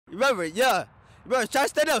Remember, yeah. Remember, try to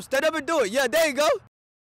stand up and do it. Yeah, there you go.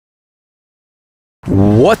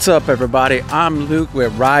 What's up, everybody? I'm Luke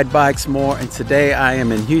with RideBikesMore, and today I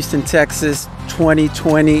am in Houston, Texas,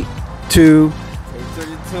 2022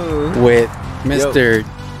 with Mr.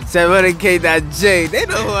 700K.J. They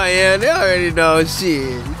know who I am. They already know.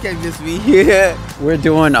 Shit, you can't miss me here. We're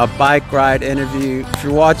doing a bike ride interview. If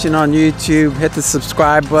you're watching on YouTube, hit the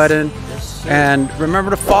subscribe button and remember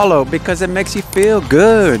to follow because it makes you feel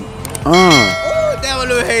good. Oh, damn,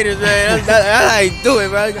 little haters, man. That's how you do it,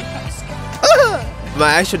 bro.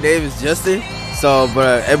 My actual name is Justin,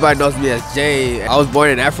 but everybody knows me as Jay. I was born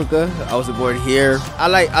in Africa. I was born here. I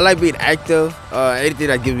like being active. Anything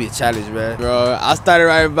that gives me a challenge, man. Bro, I started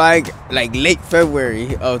riding bike like late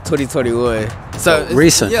February of 2021. So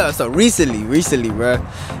recent. Yeah, so recently, bro.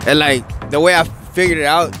 And like the way I figured it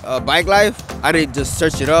out, bike life, I didn't just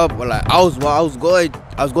search it up. Or like I was going to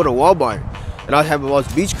Walmart, and I was having one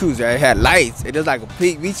beach cruiser. It had lights. It was like a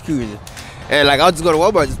pink beach cruiser. And like I was just going to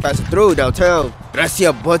Walmart, just passing through downtown, and I see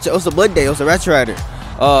a bunch of, it was a Monday, it was a retro rider.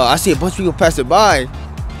 I see a bunch of people passing by.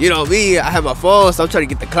 You know me, I have my phone, so I'm trying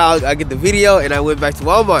to get the cloud, I get the video, and I went back to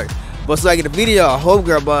Walmart. But so I get the video, a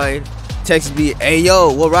homegirl of mine texted me, "Hey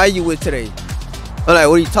yo, what ride you with today?" I'm like,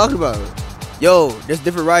 "What are you talking about?" "Yo, there's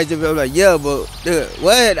different rides." I'm like, "Yeah, but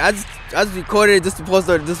what? I just recorded it just to post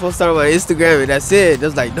on my Instagram, and that's it." They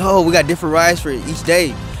was like, "No, we got different rides for each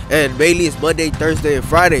day. And mainly it's Monday, Thursday, and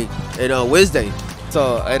Friday, and Wednesday."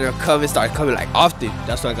 So and they'll start coming like often.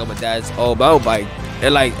 That's why I got my dad's old mountain bike.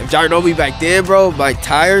 And like if y'all know me back then, bro, my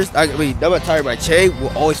tires, not my tire, my chain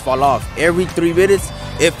will always fall off. Every 3 minutes,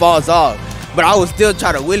 it falls off. But I was still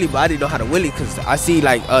trying to wheelie, but I didn't know how to wheelie because I see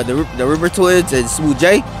like the River Twins and Smooth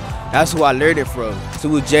J. That's who I learned it from.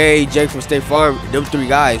 Smooth J, Jake from State Farm, them 3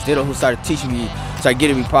 guys. They know who started teaching me, started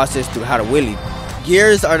getting me processed through how to wheelie.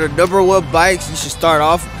 Gears are the #1 bikes you should start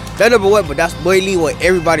off. Not #1, but that's mainly what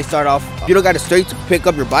everybody start off. If you don't got a straight to pick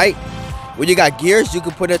up your bike, when you got gears, you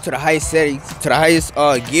can put it to the highest settings, to the highest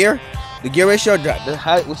gear. The gear ratio,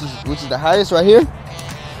 which is the highest right here.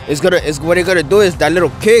 What it's gonna do is that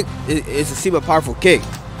little kick is a super powerful kick,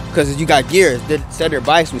 because you got gears. Then set your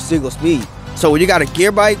bikes with single speed. So when you got a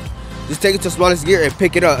gear bike, just take it to the smallest gear and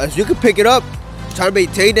pick it up. If you can pick it up, try to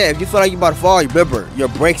maintain that. If you feel like you're about to fall, remember your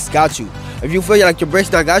brakes got you. If you feel like your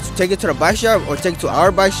brakes not got you, take it to the bike shop or take it to our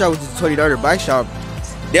bike shop, which is $20 bike shop.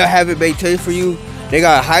 They'll have it maintained for you. They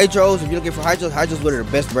got hydros. If you're looking for hydros, hydros one of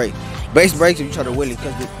the best brakes. Base brakes if you're trying to wheelie,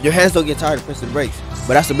 because your hands don't get tired of pressing the brakes.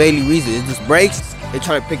 But that's the main reason. It's just brakes and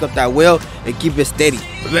trying to pick up that wheel and keep it steady.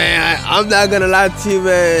 Man, I'm not gonna lie to you,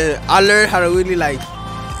 man. I learned how to wheelie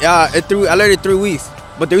I learned in 3 weeks.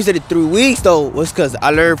 But the reason in 3 weeks though was because I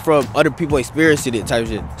learned from other people experiencing it type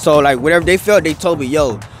shit. So like whatever they felt, they told me,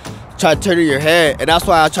 yo, try to turn in your head. And that's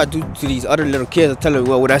why I try to do to these other little kids. I tell them,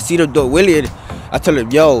 well, when I see them do wheeling, I tell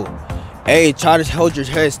them, yo, hey, try to hold your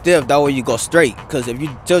head stiff. That way you go straight. Because if you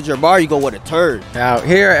tilt your bar, you gonna want to turn. Now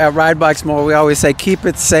here at RideBikesMore, we always say keep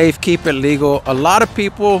it safe, keep it legal. A lot of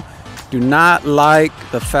people do not like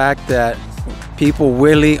the fact that people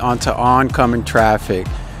wheelie onto oncoming traffic.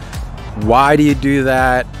 Why do you do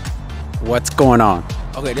that? What's going on?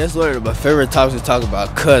 Okay, that's one of my favorite topics to talk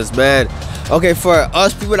about. Cause man, okay, for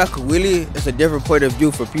us people that can wheelie, it's a different point of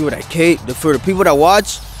view. For people that can't, for the people that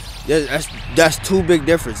watch, that's 2 big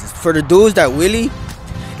differences. For the dudes that wheelie,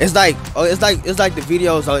 it's like the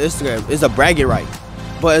videos on Instagram. It's a bragging right,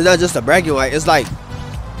 but it's not just a bragging right. It's like,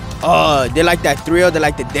 they like that thrill, they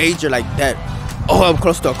like the danger, like that. Oh, I'm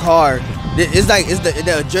close to a car. It's the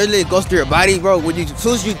adrenaline goes through your body, bro. Once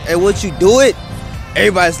you do it,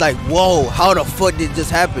 everybody's like, whoa, how the fuck did this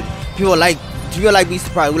happen? People like being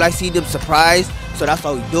surprised. We like seeing them surprised, so that's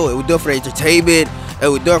why we do it. We do it for the entertainment,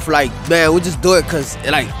 and we do it for like, man, we just do it because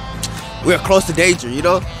like we're close to danger, you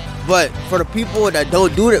know. But for the people that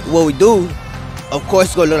don't do it, what we do, of course,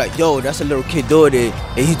 it's gonna look like, yo, that's a little kid doing it,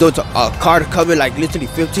 and he's doing a car to come in like literally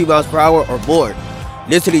 15 miles per hour or more.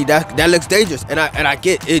 Literally, that looks dangerous, and I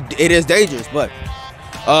get it. It is dangerous, but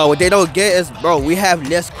what they don't get is, bro, we have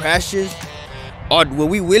less crashes. When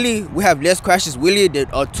we wheelie, we have less crashes wheelie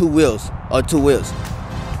than on 2 wheels.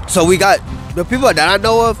 So we got the people that I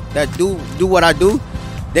know of that do what I do.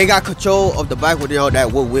 They got control of the bike when they're on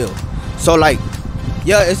that 1 wheel. So like,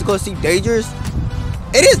 yeah, it's gonna seem dangerous.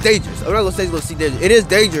 It is dangerous. I'm not gonna say it's gonna seem dangerous. It is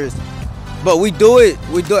dangerous, but we do it.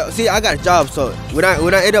 See, I got a job, so when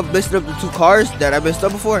I end up messing up the 2 cars that I messed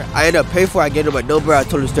up before, I end up paying for it. I gave them my number. I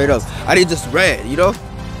told them straight up. I didn't just run, you know.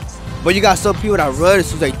 But you got some people that run as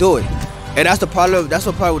soon as they do it. And that's the problem. That's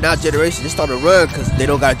the problem with our generation. They start to run because they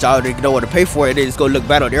don't got a job. They don't want to pay for it. And then it's gonna look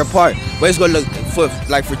bad on their part. But it's gonna look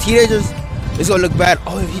for teenagers. it's gonna look bad.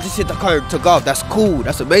 Oh, he just hit the car and took off. That's cool.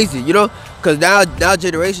 That's amazing, you know? Because now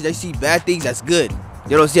generation, they see bad things as good.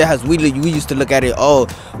 You know what I'm saying? As we used to look at it, oh,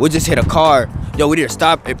 we just hit a car. Yo, we need to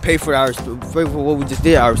stop and pay for what we just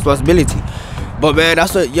did, our responsibility. But man,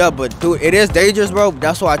 that's what, yeah, but dude, it is dangerous, bro.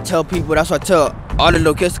 That's why I tell people, that's why I tell all the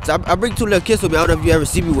little kids, cause I bring 2 little kids with me. I don't know if you ever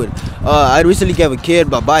see me with. I recently gave a kid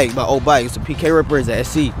my bike, my old bike. It's a PK Ripper, it's a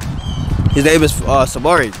SC. His name is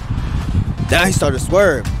Samari. Now he started to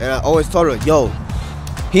swerve, and I always told him, yo,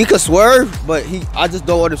 he could swerve, but I just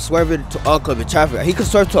don't want him swerving to oncoming traffic. He could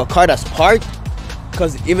swerve to a car that's parked,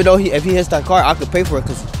 cause even though if he hits that car, I could pay for it.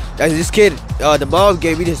 Cause this kid, the mom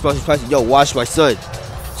gave me this responsibility. Yo, watch my son.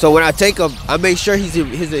 So when I take him, I make sure he's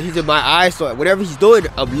in my eyes. So whatever he's doing,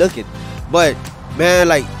 I'm looking. But man,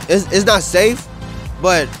 like it's not safe,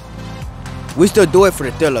 but we still do it for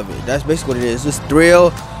the thrill of it. That's basically what it is. It's thrill,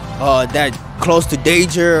 that close to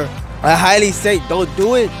danger. I highly say don't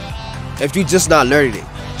do it if you're just not learning it.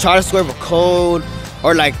 Try to swerve a cone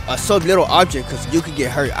or like some little object, because you could get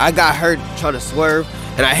hurt. I got hurt trying to swerve,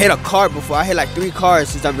 and I hit a car before. I hit like 3 cars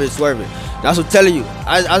since I've been swerving. That's what I'm telling you.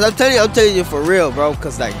 As I'm telling you for real, bro.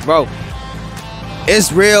 Cause like, bro,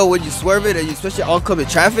 it's real when you swerve it, and you especially oncoming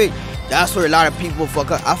traffic. That's where a lot of people fuck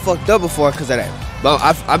up. I fucked up before because of that. Bro,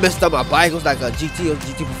 I messed up my bike. It was like a GT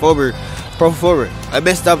Performer. I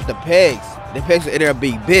messed up the pegs. The pegs ended up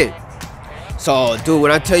being bent. So, dude,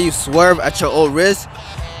 when I tell you swerve at your own risk,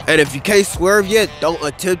 and if you can't swerve yet, don't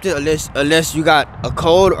attempt it unless you got a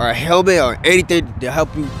cone or a helmet or anything to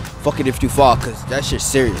help you fucking if you fall, cause that shit's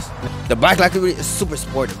serious. The bike life community is super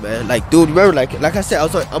supportive, man. Like, dude, remember, like I said,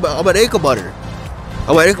 I'm an ankle monitor.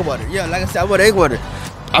 Yeah, like I said, I'm an ankle monitor.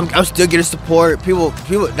 I'm still getting support. People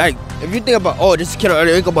like, if you think about, oh, this kid on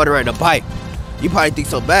an ankle monitor riding a bike, you probably think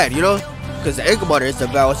something bad, you know? Cause the ankle monitor is the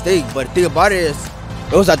bad thing. But the thing about it is,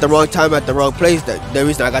 it was at the wrong time, at the wrong place. The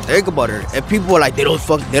reason I got the ankle monitor. And people were like, they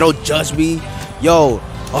don't judge me. Yo,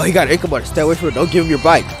 oh, he got an ankle monitor. Stay away from it. Don't give him your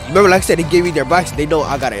bike. Remember, like I said, they gave me their bikes. They know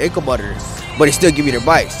I got an ankle monitor, but they still give me their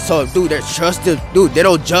bikes. So, dude, they're trusted. Dude, they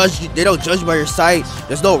don't judge you. They don't judge by your sight.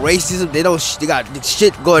 There's no racism. They got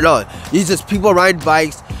shit going on. It's just people riding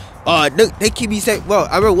bikes. They keep me safe. Well,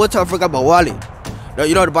 I remember one time I forgot my wallet.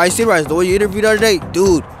 You know the bike city rides, the one you interviewed the other day,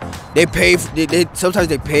 dude. They pay. Sometimes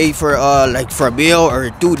they pay for like for a meal, or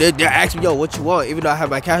dude, they're asking me, yo, what you want? Even though I have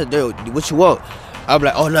my cash, what you want? I'm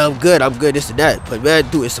like, oh no, I'm good, this and that. But man,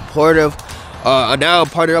 dude, it's supportive. Now I'm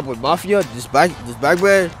partnered up with Mafia. This bike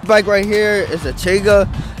brand. This bike right here is a Chenga.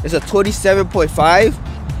 It's a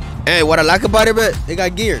 27.5. And what I like about it, man, they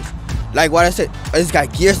got gears. Like what I said, it's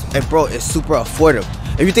got gears, and bro, it's super affordable.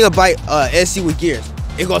 If you think about SC with gears,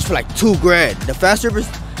 it goes for like $2,000. The fast rippers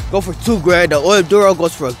go for $2,000. The oil Duro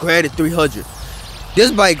goes for $1,300.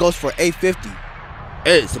 This bike goes for $850. And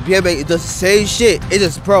it's a BMX. It does the same shit. It's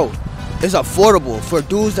just, bro, it's affordable for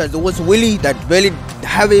dudes that wants a wheelie, that really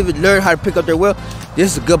haven't even learned how to pick up their wheel.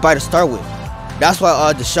 This is a good bike to start with. That's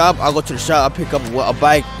why the shop, I'll go to the shop, I'll pick up a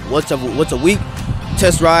bike once a week,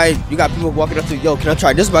 test ride. You got people walking up to you, yo, can I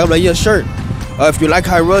try this bike? I'm like, yeah, sure. If you like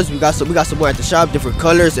how it runs, we got some more at the shop, different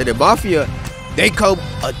colors. And in Mafia, they come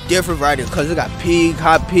a different variety of colors. They got pink,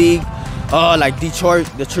 hot pink, like Detroit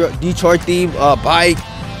theme bike.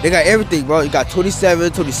 They got everything, bro. You got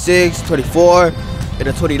 27, 26, 24, and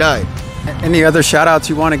a 29. Any other shout outs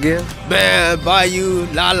you want to give? Man, Bayou,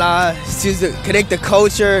 Lala, Connect the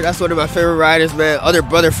Culture. That's one of my favorite riders, man. Other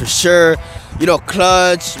brother for sure. You know,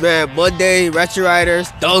 Clutch, man, Monday, Ratchet Riders,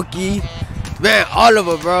 Donkey. Man, all of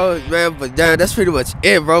them, bro. Man, but damn, that's pretty much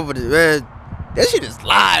it, bro. But man, that shit is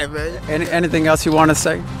live, man. Anything else you want to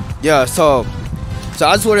say? Yeah, so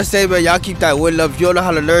I just want to say, man, y'all keep that wheelie up. If you don't know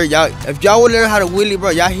how to learn, if y'all want to learn how to wheelie,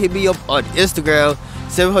 bro, y'all hit me up on Instagram,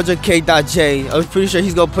 700k.j. I'm pretty sure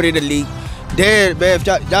he's gonna put in the link. Then, man, if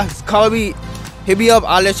y'all call me, hit me up.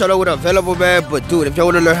 I'll let y'all know when I'm available, man. But dude, if y'all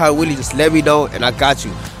want to learn how to wheelie, just let me know, and I got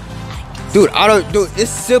you. Dude, it's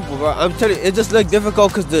simple, bro. I'm telling you, it just look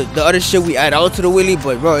difficult because the other shit we add on to the wheelie,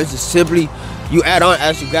 but bro, it's just simply you add on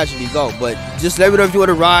as you gradually go. But just let me know if you want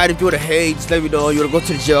to ride, if you want to hate, just let me know. You want to go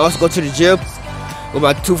to the gym, also go to the gym with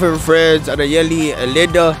my 2 favorite friends, Anayeli and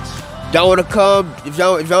Linda. If y'all want to come, if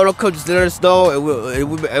y'all want to come, just let us know, and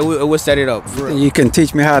we'll set it up. You can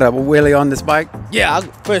teach me how to wheelie on this bike? Yeah,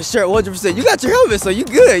 for sure, 100%. You got your helmet, so you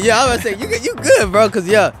good. Yeah, I'm gonna say you good, bro, because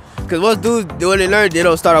most dudes, when they learn, they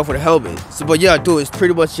don't start off with a helmet. So, but yeah, dude, it's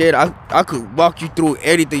pretty much it. I could walk you through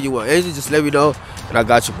anything you want. Anything, just let me know, and I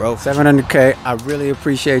got you, bro. 700K, I really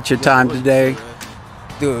appreciate your time today.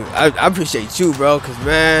 Dude, I appreciate you, bro, because,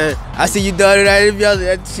 man, I see you done that interview.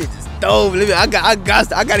 That shit is dope. I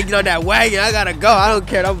gotta get on that wagon. I gotta go. I don't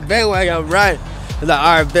care. I'm bandwagon. I'm riding. He's like,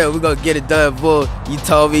 all right, man, we're gonna get it done, bull. You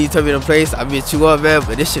told me the place. I meet you up, man,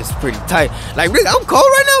 but this shit's pretty tight. Like, nigga, I'm cold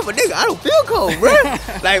right now, but nigga, I don't feel cold, bro.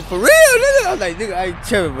 Like, for real, nigga. I'm like, nigga, I ain't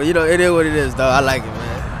tripping, but you know, it is what it is, dog. I like it,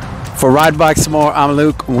 man. For RideBikesMore, I'm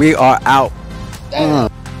Luke. We are out.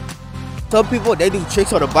 Some people, they do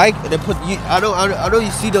tricks on the bike and they put you. I know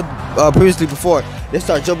you see them previously before. They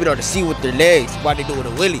start jumping on the seat with their legs while they do with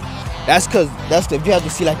a wheelie. That's if you have the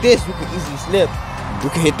seat like this, you can easily slip. You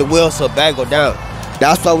can hit the wheel so the bag go down.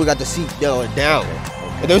 That's why we got the seat down.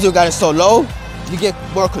 And those who got it so low, you get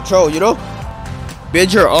more control, you know?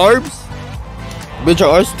 Bend your arms,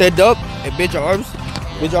 stand up, and bend your arms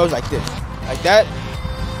like this. Like that.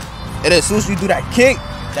 And then as soon as you do that kick,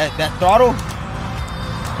 that throttle,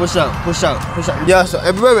 push out. Yeah, so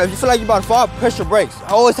and remember, if you feel like you're about to fall, press your brakes.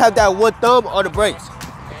 I always have that one thumb on the brakes.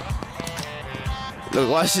 Look,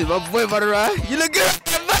 watch this, my boy about to ride. You look good on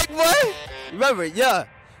that bike, boy. Remember, yeah.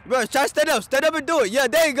 Remember, try to stand up and do it. Yeah,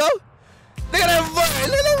 there you go. Look at that boy,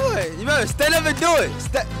 look at that boy. You remember, stand up and do it.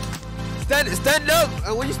 Stand up,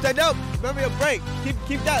 and when you stand up, remember your brake.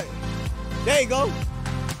 Keep that. There you go.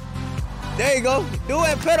 Do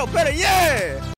it, pedal, yeah.